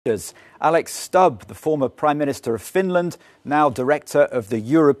Alex Stubb, the former Prime Minister of Finland, now Director of the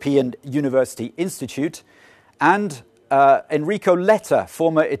European University Institute, and Enrico Letta,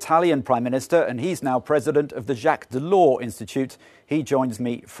 former Italian Prime Minister, and he's now President of the Jacques Delors Institute. He joins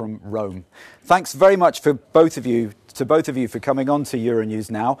me from Rome. Thanks very much for both of you for coming on to Euronews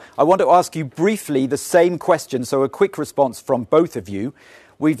now. I want to ask you briefly the same question, so a quick response from both of you.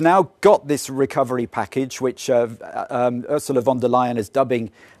 We've now got this recovery package, which Ursula von der Leyen is dubbing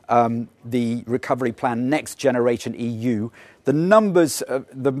the recovery plan Next Generation EU. The number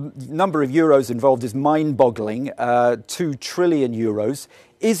of euros involved is mind-boggling, 2 trillion euros.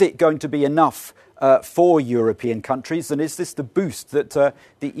 Is it going to be enough for European countries? And is this the boost that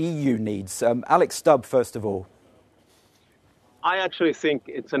the EU needs? Alex Stubb, first of all. I actually think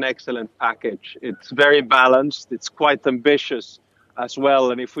it's an excellent package. It's very balanced. It's quite ambitious as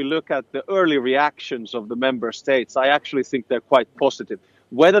well. And if we look at the early reactions of the member states, I actually think they're quite positive.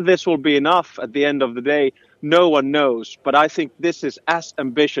 Whether this will be enough at the end of the day, no one knows. But I think this is as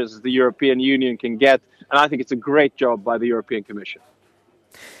ambitious as the European Union can get. And I think it's a great job by the European Commission.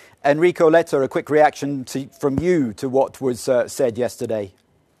 Enrico Letta, a quick reaction from you to what was said yesterday.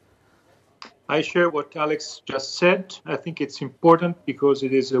 I share what Alex just said. I think it's important because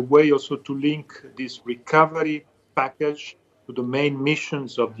it is a way also to link this recovery package to the main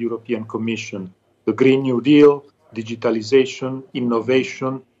missions of the European Commission, the Green New Deal, digitalization,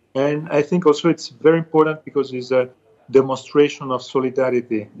 innovation. And I think also it's very important because it's a demonstration of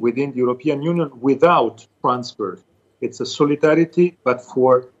solidarity within the European Union without transfer. It's a solidarity, but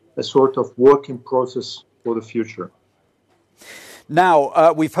for a sort of working process for the future.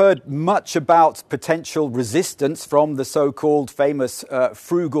 Now, we've heard much about potential resistance from the so-called famous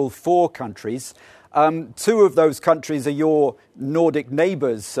Frugal Four countries. 2 of those countries are your Nordic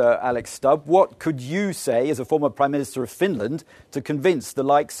neighbours, Alex Stubb. What could you say as a former Prime Minister of Finland to convince the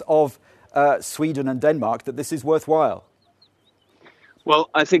likes of Sweden and Denmark that this is worthwhile? Well,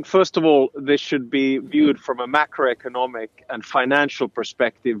 I think, first of all, this should be viewed from a macroeconomic and financial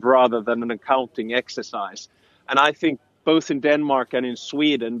perspective rather than an accounting exercise. And I think both in Denmark and in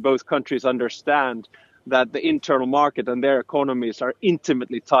Sweden, both countries understand that the internal market and their economies are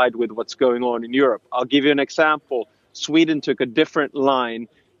intimately tied with what's going on in Europe. I'll give you an example. Sweden took a different line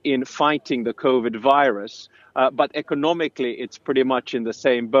in fighting the COVID virus, but economically it's pretty much in the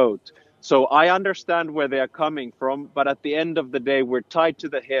same boat. So I understand where they are coming from, but at the end of the day, we're tied to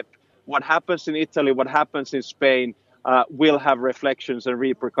the hip. What happens in Italy, what happens in Spain will have reflections and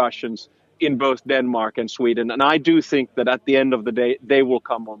repercussions in both Denmark and Sweden. And I do think that at the end of the day, they will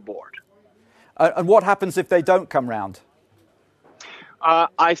come on board. And what happens if they don't come round?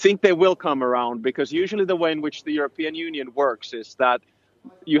 I think they will come around because usually the way in which the European Union works is that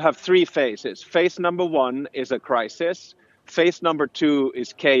you have 3 phases. Phase number 1 is a crisis. Phase number 2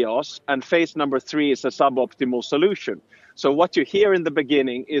 is chaos. And phase number 3 is a suboptimal solution. So what you hear in the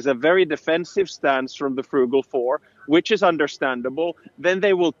beginning is a very defensive stance from the Frugal Four, which is understandable. Then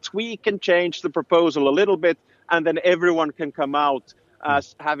they will tweak and change the proposal a little bit, and then everyone can come out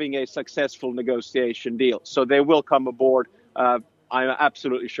as having a successful negotiation deal. So they will come aboard. I'm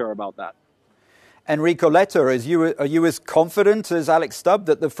absolutely sure about that. Enrico Letta, are you as confident as Alex Stubb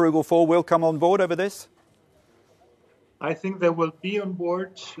that the Frugal Four will come on board over this? I think they will be on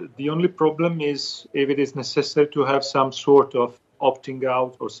board. The only problem is if it is necessary to have some sort of opting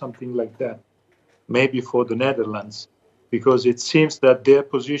out or something like that, maybe for the Netherlands, because it seems that their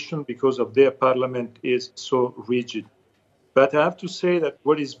position, because of their parliament, is so rigid. But I have to say that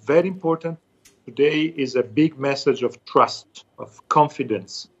what is very important today is a big message of trust, of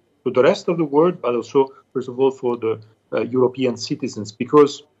confidence to the rest of the world, but also, first of all, for the European citizens,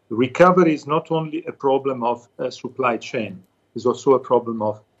 because recovery is not only a problem of supply chain, it's also a problem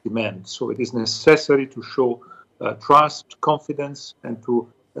of demand. So it is necessary to show trust, confidence, and to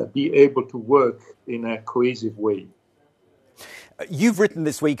be able to work in a cohesive way. You've written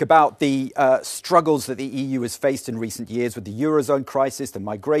this week about the struggles that the EU has faced in recent years with the Eurozone crisis, the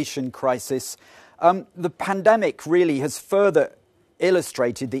migration crisis. The pandemic really has further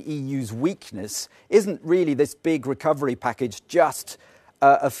illustrated the EU's weakness. Isn't really this big recovery package just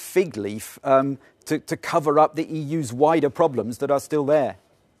a fig leaf to cover up the EU's wider problems that are still there?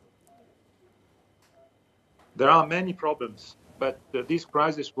 There are many problems, but this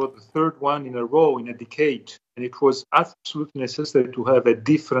crisis was the 3rd one in a row in a decade, and it was absolutely necessary to have a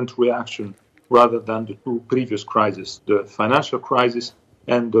different reaction rather than the 2 previous crises, the financial crisis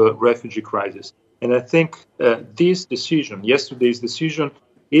and the refugee crisis. And I think this decision, yesterday's decision,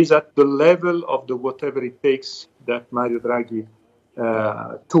 is at the level of the whatever it takes that Mario Draghi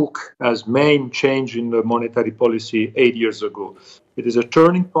took as main change in the monetary policy 8 years ago. It is a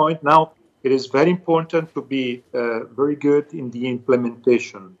turning point. Now, it is very important to be very good in the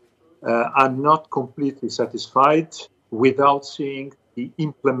implementation. I'm not completely satisfied without seeing the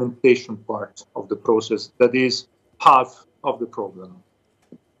implementation part of the process. That is half of the problem.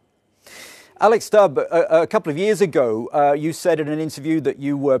 Alex Stubb, a couple of years ago, you said in an interview that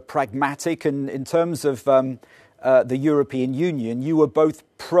you were pragmatic, and in terms of the European Union, you were both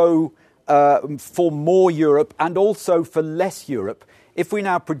for more Europe and also for less Europe. If we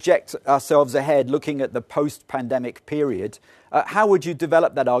now project ourselves ahead, looking at the post-pandemic period, how would you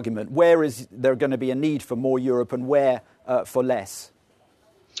develop that argument? Where is there going to be a need for more Europe and where for less?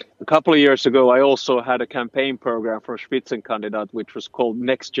 A couple of years ago, I also had a campaign program for Spitzenkandidat, which was called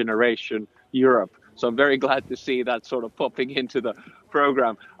Next Generation Europe. So I'm very glad to see that sort of popping into the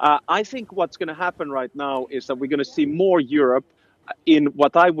program. I think what's going to happen right now is that we're going to see more Europe in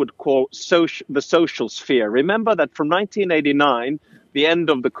what I would call the social sphere. Remember that from 1989, the end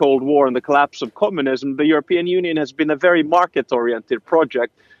of the Cold War and the collapse of communism, the European Union has been a very market-oriented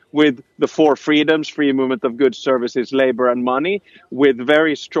project with the four freedoms, free movement of goods, services, labor and money, with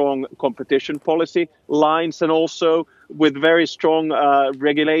very strong competition policy lines and also with very strong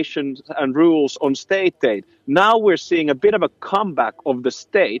regulations and rules on state aid. Now we're seeing a bit of a comeback of the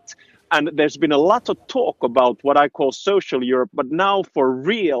state, and there's been a lot of talk about what I call social Europe, but now for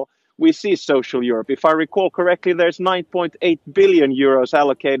real, we see social Europe. If I recall correctly, there's 9.8 billion euros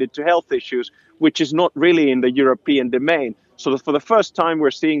allocated to health issues, which is not really in the European domain. So for the first time,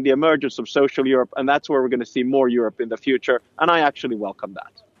 we're seeing the emergence of social Europe, and that's where we're going to see more Europe in the future. And I actually welcome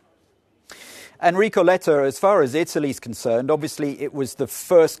that. Enrico Letta, as far as Italy is concerned, obviously it was the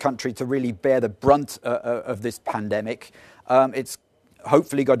first country to really bear the brunt of this pandemic. It's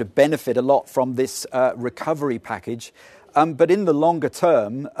hopefully going to benefit a lot from this recovery package. But in the longer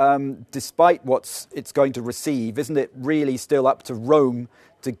term, despite what it's going to receive, isn't it really still up to Rome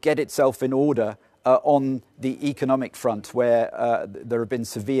to get itself in order on the economic front, where there have been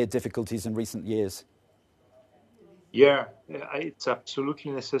severe difficulties in recent years? Yeah, it's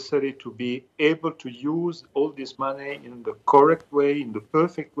absolutely necessary to be able to use all this money in the correct way, in the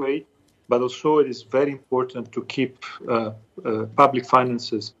perfect way, but also it is very important to keep public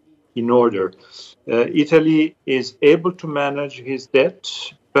finances in order. Italy is able to manage his debt,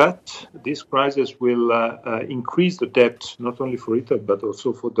 but this crisis will increase the debt not only for Italy, but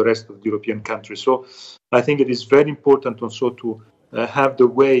also for the rest of the European countries. So I think it is very important also to have the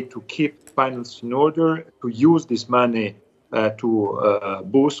way to keep finance in order, to use this money to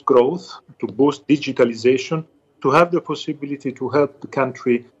boost growth, to boost digitalization, to have the possibility to help the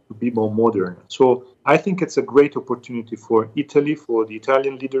country to be more modern. So I think it's a great opportunity for Italy, for the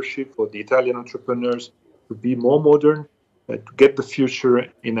Italian leadership, for the Italian entrepreneurs to be more modern, to get the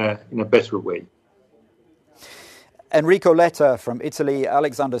future in a better way. Enrico Letta from Italy,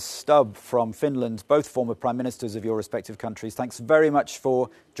 Alexander Stubb from Finland, both former prime ministers of your respective countries. Thanks very much for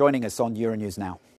joining us on Euronews Now.